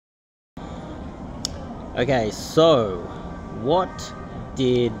Okay, so what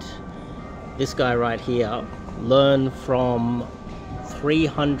did this guy right here learn from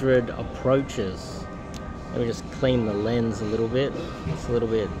 300 approaches? Let me just clean the lens a little bit. It's a little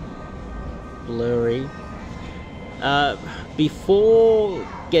bit blurry. Before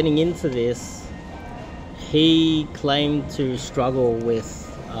getting into this, he claimed to struggle with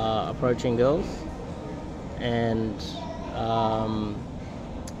approaching girls and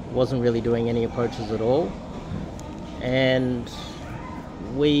wasn't really doing any approaches at all. And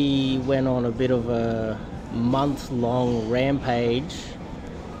we went on a bit of a month-long rampage,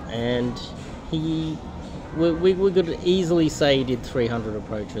 and we could easily say he did 300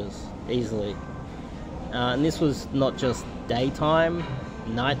 approaches, easily. And this was not just daytime,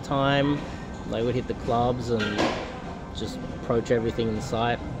 nighttime. They would hit the clubs and just approach everything in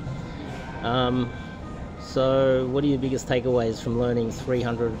sight. So what are your biggest takeaways from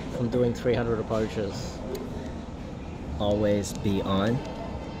doing 300 approaches? Always be on,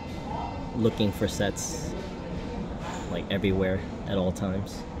 looking for sets like everywhere at all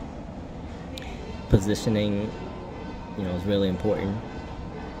times. Positioning, is really important.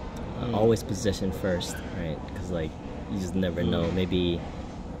 Always position first, right? Because like you just never know. Maybe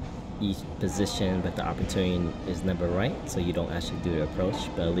each position, but the opportunity is never right, so you don't actually do the approach.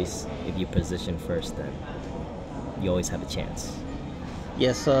 But at least if you position first, then you always have a chance.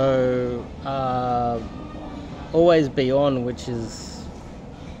 Yeah, so always be on, which is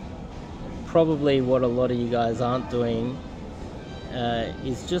probably what a lot of you guys aren't doing,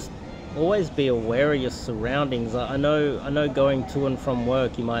 is just always be aware of your surroundings. I know going to and from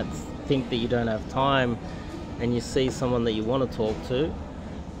work, you might think that you don't have time, and you see someone that you want to talk to,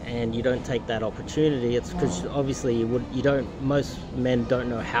 and you don't take that opportunity. It's because obviously most men don't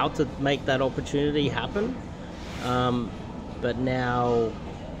know how to make that opportunity happen. But now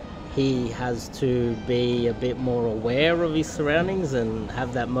he has to be a bit more aware of his surroundings and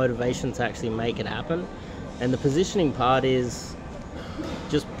have that motivation to actually make it happen. And the positioning part is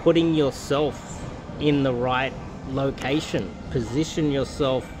just putting yourself in the right location. Position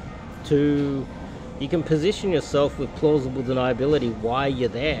yourself you can position yourself with plausible deniability why you're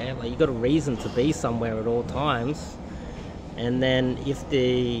there. Like, you've got a reason to be somewhere at all times. And then if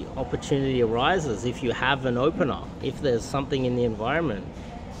the opportunity arises, if you have an opener, if there's something in the environment,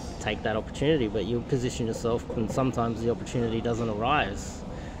 take that opportunity. But you position yourself, and sometimes the opportunity doesn't arise.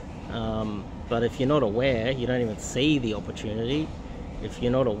 But if you're not aware, you don't even see the opportunity. If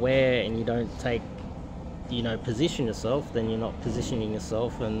you're not aware and you don't position yourself, then you're not positioning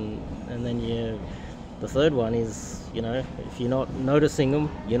yourself. And then the third one is, if you're not noticing them,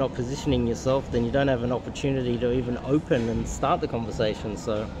 you're not positioning yourself, then you don't have an opportunity to even open and start the conversation.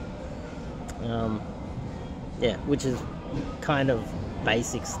 So, yeah, which is kind of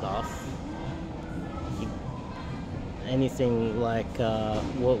basic stuff. Anything like,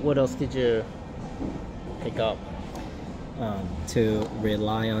 what else did you pick up? To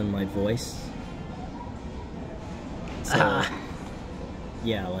rely on my voice. So,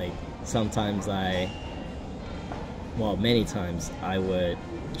 yeah, like sometimes many times I would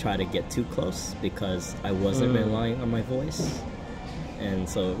try to get too close because I wasn't relying on my voice. And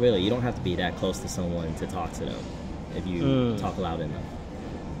so really, you don't have to be that close to someone to talk to them if you talk loud enough.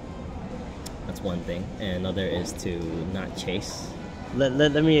 That's one thing. And another is to not chase.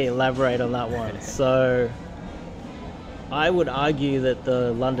 Let me elaborate on that one. So I would argue that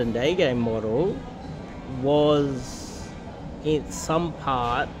the London Day Game model was, in some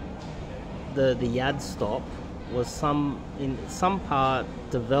part, the Yad stop was in some part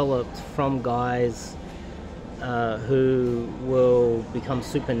developed from guys who will become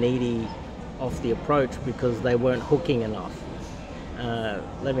super needy off the approach because they weren't hooking enough.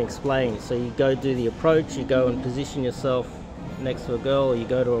 Let me explain. So you go do the approach, you go and position yourself next to a girl, or you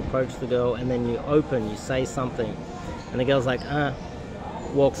go to approach the girl, and then you open, you say something, and the girl's like,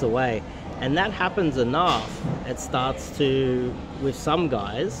 walks away. And that happens enough, it starts to, with some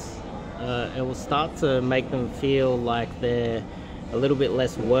guys, it will start to make them feel like they're a little bit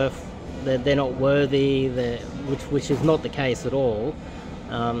less they're not worthy, which is not the case at all.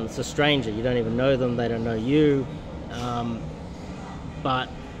 It's a stranger, you don't even know them, they don't know you. But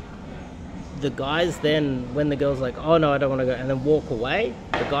the guys then, when the girl's like, oh no, I don't want to go, and then walk away,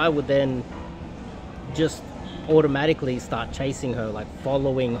 the guy would then just automatically start chasing her, like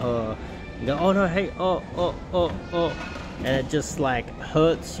following her, and go, oh no, hey, oh. And it just like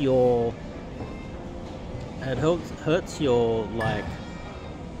hurts your like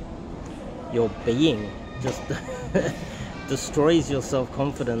your being, just destroys your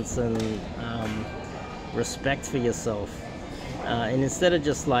self-confidence and respect for yourself. And instead of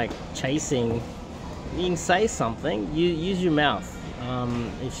just like chasing, you can say something. You use your mouth.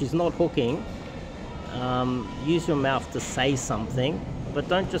 If she's not hooking, use your mouth to say something, but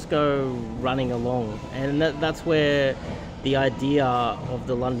don't just go running along. And that's where the idea of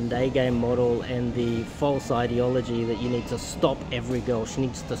the London Day Game model and the false ideology that you need to stop every girl, she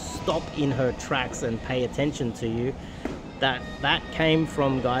needs to stop in her tracks and pay attention to you, that came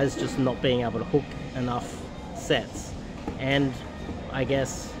from guys just not being able to hook enough sets. And I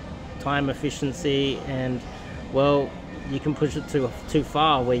guess time efficiency, and well, you can push it too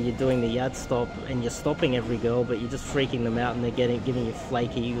far where you're doing the yad stop and you're stopping every girl, but you're just freaking them out and they're giving you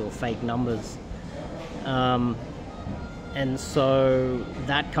flaky or fake numbers. And so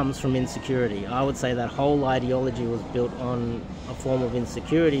that comes from insecurity. I would say that whole ideology was built on a form of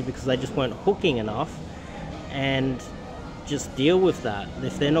insecurity because they just weren't hooking enough. And just deal with that.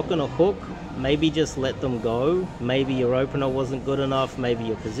 If they're not going to hook, maybe just let them go. Maybe your opener wasn't good enough. Maybe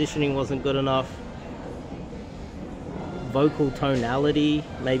your positioning wasn't good enough. Vocal tonality,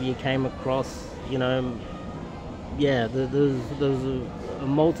 maybe you came across, you know, yeah, there's a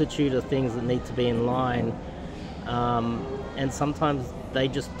multitude of things that need to be in line. And sometimes they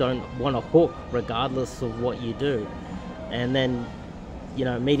just don't want to hook regardless of what you do. And then, you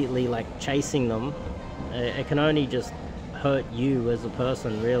know, immediately like chasing them, it can only just hurt you as a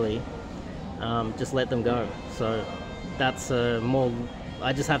person, really. Just let them go. So that's more,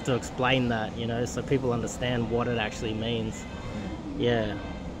 I just have to explain that, you know, so people understand what it actually means. Yeah,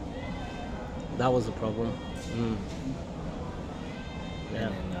 that was the problem. Yeah.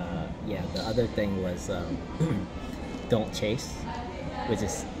 And yeah, the other thing was don't chase, which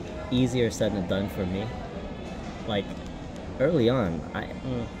is easier said than done for me. Like early on, I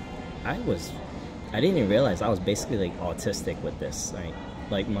didn't even realize I was basically like autistic with this.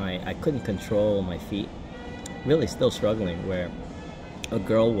 Like I couldn't control my feet. Really still struggling, where a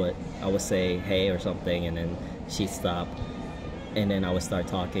girl I would say hey or something, and then she'd stop, and then I would start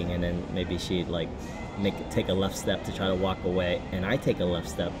talking, and then maybe she'd like take a left step to try to walk away, and I take a left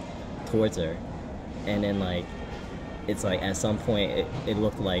step towards her, and then like it's like at some point it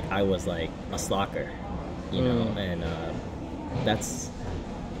looked like I was like a stalker, you know, and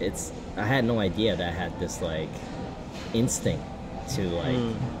I had no idea that I had this like instinct to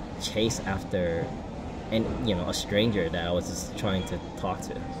like chase after, and you know, a stranger that I was just trying to talk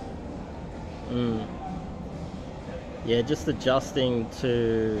to. Yeah, just adjusting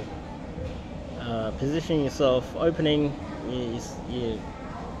to positioning yourself, opening. You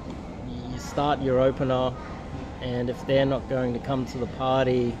start your opener, and if they're not going to come to the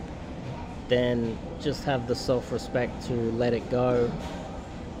party, then just have the self-respect to let it go.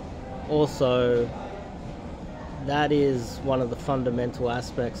 Also, that is one of the fundamental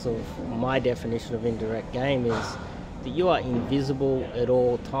aspects of my definition of indirect game, is that you are invisible at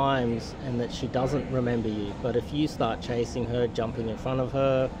all times and that she doesn't remember you. But if you start chasing her, jumping in front of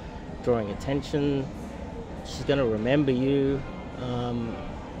her, drawing attention, she's going to remember you.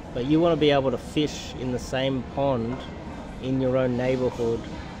 But you want to be able to fish in the same pond in your own neighborhood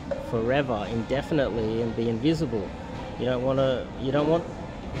forever, indefinitely, and be invisible. You don't want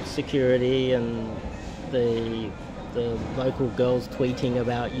security and the local girls tweeting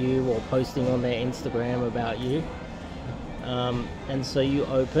about you or posting on their Instagram about you. And so you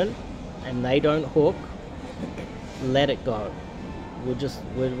open and they don't hook, let it go. We're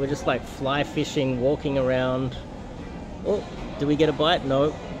just like fly fishing, walking around. Oh, did we get a bite?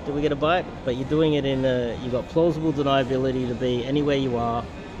 No. Did we get a bite? But you're doing it you've got plausible deniability to be anywhere you are.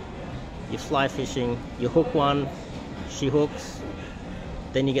 You're fly fishing, you hook one, she hooks,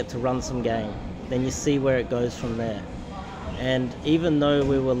 then you get to run some game. Then you see where it goes from there. And even though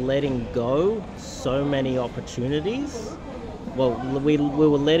we were letting go so many opportunities, well, we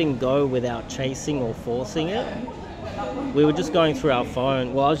were letting go without chasing or forcing it. We were just going through our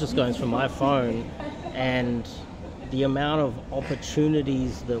phone. Well, I was just going through my phone, and the amount of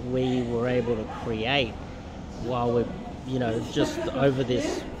opportunities that we were able to create while we're, you know, just over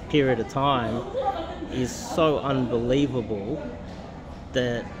this period of time is so unbelievable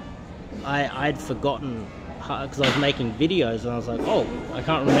that I'd forgotten, because I was making videos and I was like, oh, I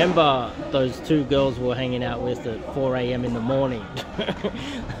can't remember those two girls we were hanging out with at 4 a.m. in the morning.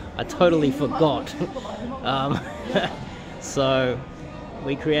 I totally forgot. So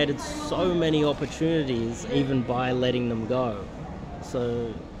we created so many opportunities even by letting them go.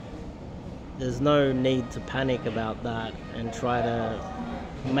 So there's no need to panic about that and try to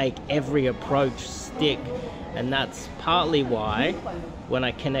make every approach stick. And that's partly why when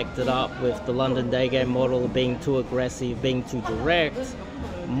I connected up with the London Day Game model of being too aggressive, being too direct,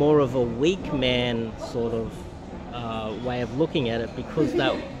 more of a weak man sort of way of looking at it, because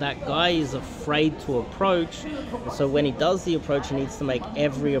that guy is afraid to approach. So when he does the approach, he needs to make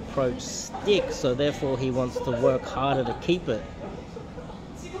every approach stick. So therefore, he wants to work harder to keep it.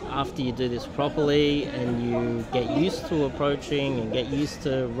 After you do this properly and you get used to approaching and get used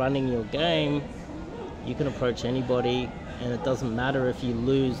to running your game, you can approach anybody, and it doesn't matter if you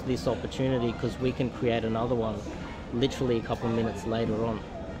lose this opportunity, because we can create another one literally a couple of minutes later on.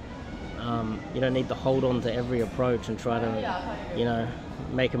 You don't need to hold on to every approach and try to,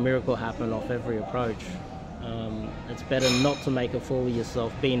 make a miracle happen off every approach. It's better not to make a fool of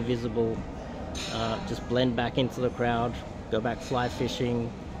yourself, be invisible, just blend back into the crowd, go back fly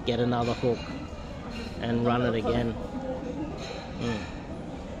fishing, get another hook, and run it again.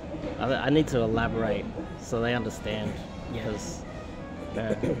 I need to elaborate so they understand. Because,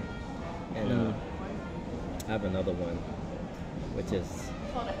 and I have another one, which is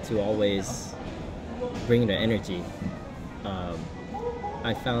to always bring the energy.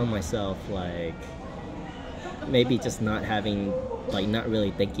 I found myself like maybe just not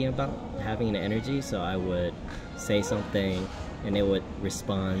really thinking about having the energy, so I would say something and it would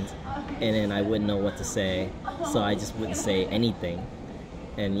respond, and then I wouldn't know what to say, so I just wouldn't say anything.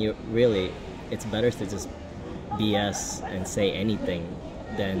 And it's better to just BS and say anything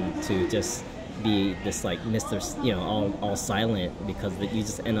than to just be this like Mr. all silent, because you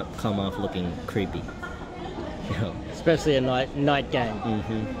just end up come off looking creepy. Especially a night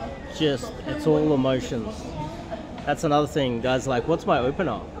game. Just, it's all emotions. That's another thing. Guys like, what's my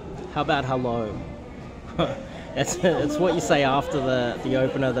opener? How about hello? It's what you say after the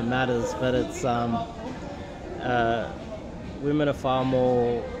opener that matters, but it's women are far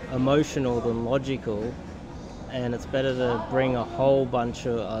more emotional than logical, and it's better to bring a whole bunch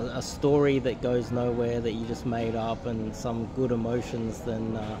of a story that goes nowhere that you just made up and some good emotions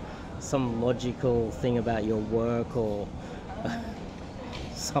than some logical thing about your work or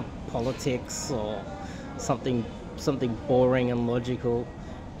some politics or something boring and logical.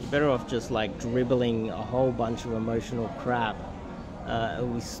 You're better off just like dribbling a whole bunch of emotional crap. It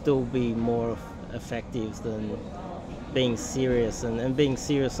will still be more effective than being serious, and being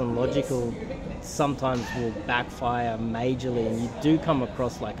serious and logical sometimes will backfire majorly, and you do come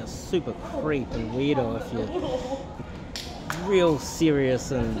across like a super creep and weirdo if you're real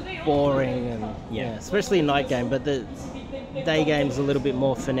serious and boring, and especially a night game. But the day game's a little bit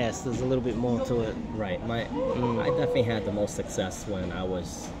more finesse. There's a little bit more to it. Right. I definitely had the most success when I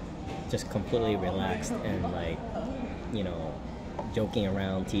was just completely relaxed and like, joking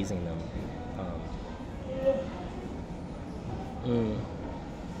around, teasing them.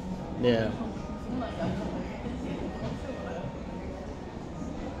 Yeah.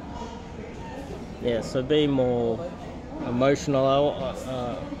 Yeah, so be more emotional,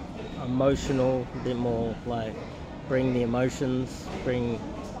 a bit more like bring the emotions, bring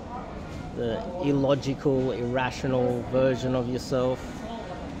the illogical, irrational version of yourself.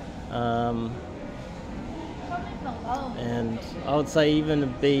 And I would say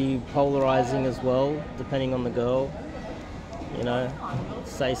even be polarizing as well, depending on the girl.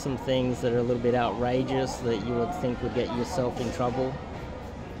 Say some things that are a little bit outrageous that you would think would get yourself in trouble,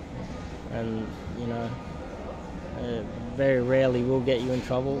 and very rarely will get you in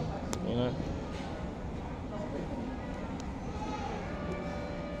trouble.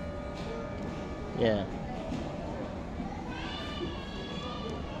 Yeah.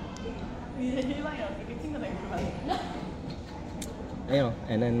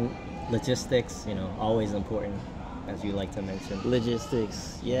 And then logistics, always important, as you like to mention.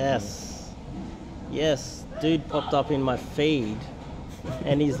 Logistics, yes. Yes, dude popped up in my feed,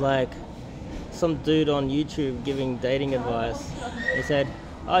 and he's like, some dude on YouTube giving dating advice. He said,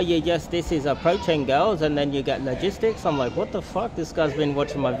 oh, this is approaching girls and then you get logistics. I'm like, what the fuck? This guy's been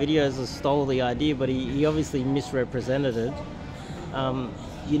watching my videos and stole the idea, but he obviously misrepresented it.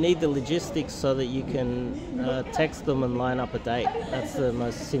 You need the logistics so that you can text them and line up a date. That's the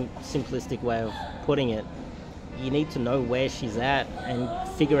most simplistic way of putting it. You need to know where she's at and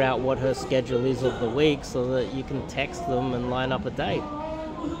figure out what her schedule is of the week so that you can text them and line up a date.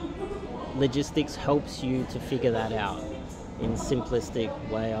 Logistics helps you to figure that out in simplistic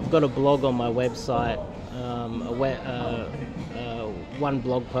way. I've got a blog on my website, one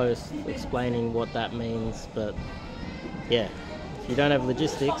blog post explaining what that means, but yeah, if you don't have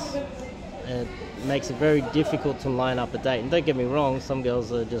logistics, it makes it very difficult to line up a date. And don't get me wrong, some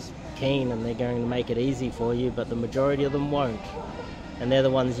girls are just keen and they're going to make it easy for you, but the majority of them won't. And they're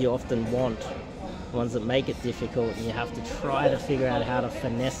the ones you often want, the ones that make it difficult, and you have to try to figure out how to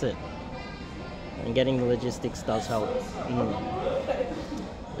finesse it. And getting the logistics does help.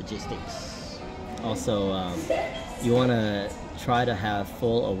 Logistics. Also, you want to try to have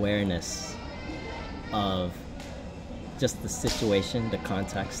full awareness of just the situation, the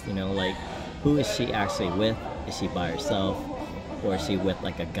context, you know, like who is she actually with? Is she by herself? Or is she with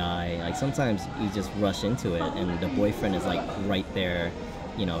like a guy? Like sometimes you just rush into it and the boyfriend is like right there,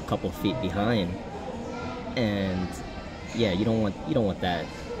 you know, a couple feet behind. And yeah, you don't want that.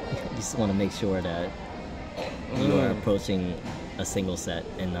 You just want to make sure that you are approaching a single set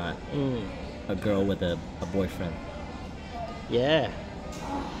and not a girl with a boyfriend. Yeah.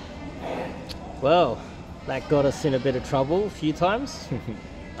 Well, that got us in a bit of trouble a few times.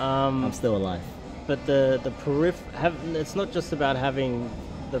 I'm still alive. But it's not just about having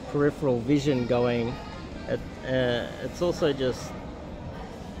the peripheral vision going. It's also just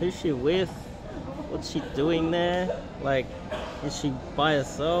who's she with? What's she doing there? Like, is she by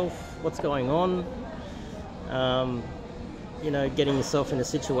herself? What's going on? You know, getting yourself in a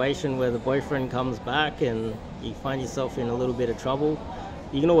situation where the boyfriend comes back and you find yourself in a little bit of trouble.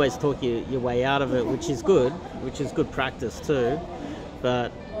 You can always talk your way out of it, which is good practice too.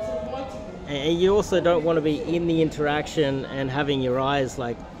 But and you also don't want to be in the interaction and having your eyes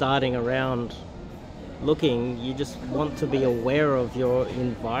like darting around looking. You just want to be aware of your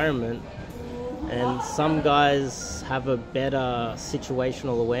environment. And some guys have a better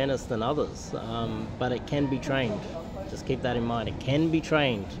situational awareness than others, but it can be trained. Just keep that in mind. It can be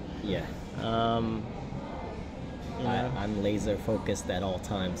trained. Yeah. You know? I'm laser focused at all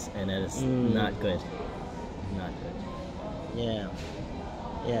times, and it is not good. Not good. Yeah.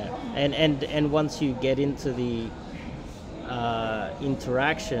 Yeah. And once you get into the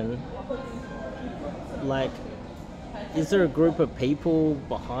interaction, like, is there a group of people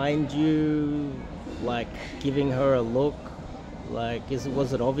behind you, like, giving her a look? Like,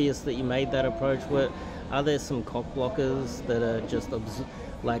 was it obvious that you made that approach? Are there some cock blockers that are just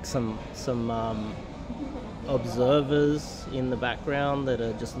some observers in the background that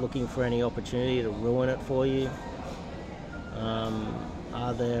are just looking for any opportunity to ruin it for you?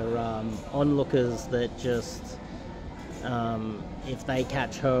 Are there onlookers that just, if they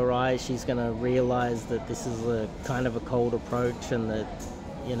catch her eye, she's going to realize that this is a kind of a cold approach and that,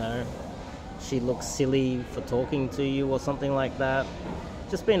 you know, she looks silly for talking to you or something like that?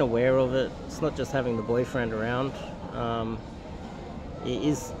 Just being aware of it. It's not just having the boyfriend around.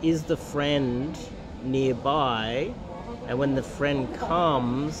 Is the friend nearby? And when the friend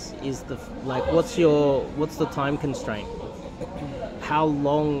comes, what's the time constraint? How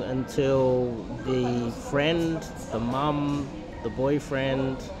long until the friend, the mum, the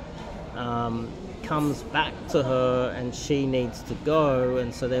boyfriend comes back to her and she needs to go,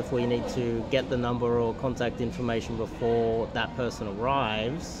 and so therefore you need to get the number or contact information before that person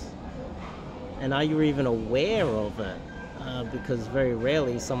arrives? And are you even aware of it? Because very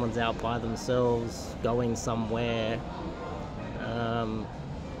rarely someone's out by themselves going somewhere.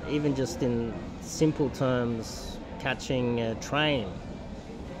 Even just in simple terms, catching a train.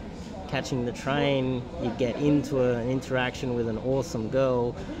 Catching the train, you get into an interaction with an awesome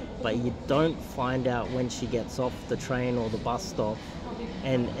girl, but you don't find out when she gets off the train or the bus stop,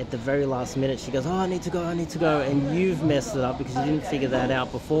 and at the very last minute she goes, oh, I need to go, and you've messed it up because you didn't figure that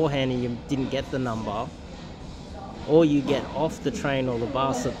out beforehand and you didn't get the number. Or you get off the train or the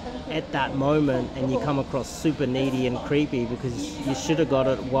bus at that moment and you come across super needy and creepy because you should have got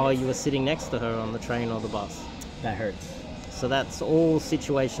it while you were sitting next to her on the train or the bus. That hurts. So that's all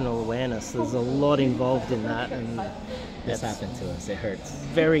situational awareness. There's a lot involved in that, and This happened to us. It hurts.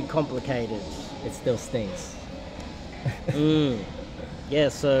 very complicated. It still stings. Yeah,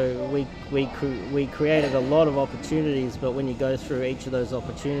 so we created a lot of opportunities, but when you go through each of those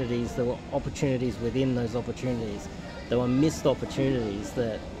opportunities, there were opportunities within those opportunities. There were missed opportunities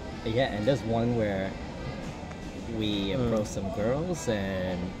that... Yeah, and there's one where we approached some girls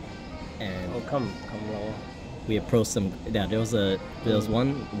and Oh, come lower. we approached some. Yeah, there was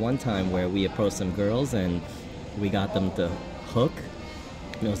one time where we approached some girls and we got them to hook.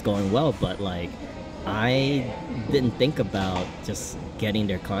 And it was going well, but like I didn't think about just getting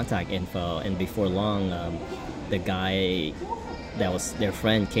their contact info, and before long, the guy that was their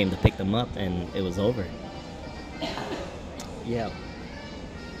friend came to pick them up, and it was over. Yeah.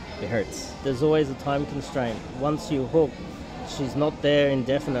 It hurts. There's always a time constraint. Once you hook, she's not there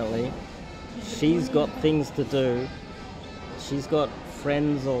indefinitely. She's got things to do. She's got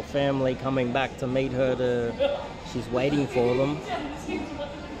friends or family coming back to meet her. She's waiting for them.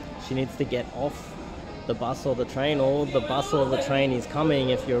 She needs to get off the bus or the train, or the bus or the train is coming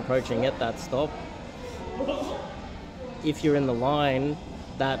if you're approaching at that stop. If you're in the line,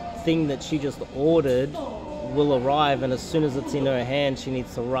 that thing that she just ordered will arrive, and as soon as it's in her hand, she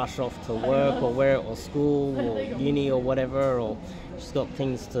needs to rush off to work or where or school or uni or whatever, or she's got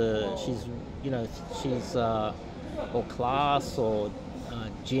things to, she's or class or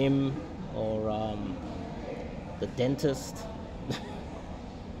gym or the dentist,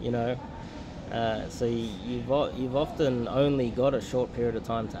 so you've often only got a short period of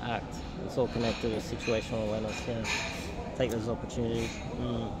time to act. It's all connected with situational awareness. Yeah, take those opportunities.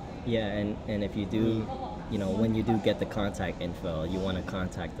 Yeah, and if you do, when you do get the contact info, you want to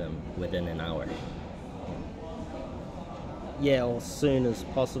contact them within an hour. Yeah, or soon as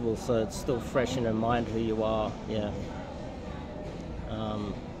possible, so it's still fresh in her mind who you are. Yeah.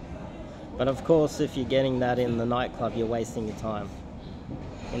 But of course, if you're getting that in the nightclub, you're wasting your time.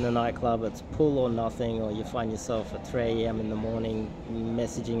 In the nightclub, it's pull or nothing, or you find yourself at 3 a.m. in the morning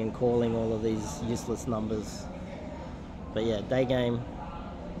messaging and calling all of these useless numbers. But yeah, day game,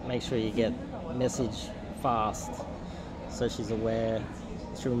 make sure you get message fast so she's aware,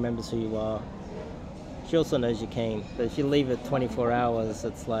 she remembers who you are. She also knows you're keen, but if you leave it 24 hours,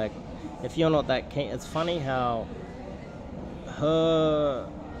 it's like, if you're not that keen, it's funny how her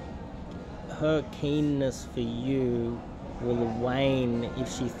keenness for you will wane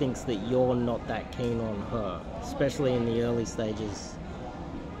if she thinks that you're not that keen on her, especially in the early stages.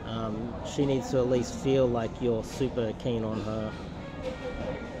 She needs to at least feel like you're super keen on her.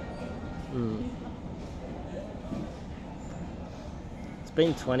 It's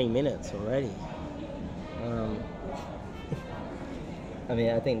been 20 minutes already.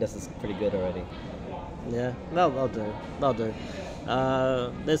 I think this is pretty good already. Yeah, that'll do.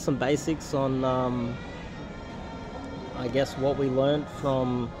 There's some basics on, I guess, what we learned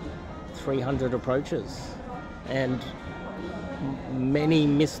from 300 approaches and many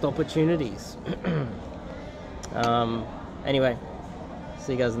missed opportunities. Anyway,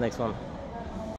 see you guys in the next one.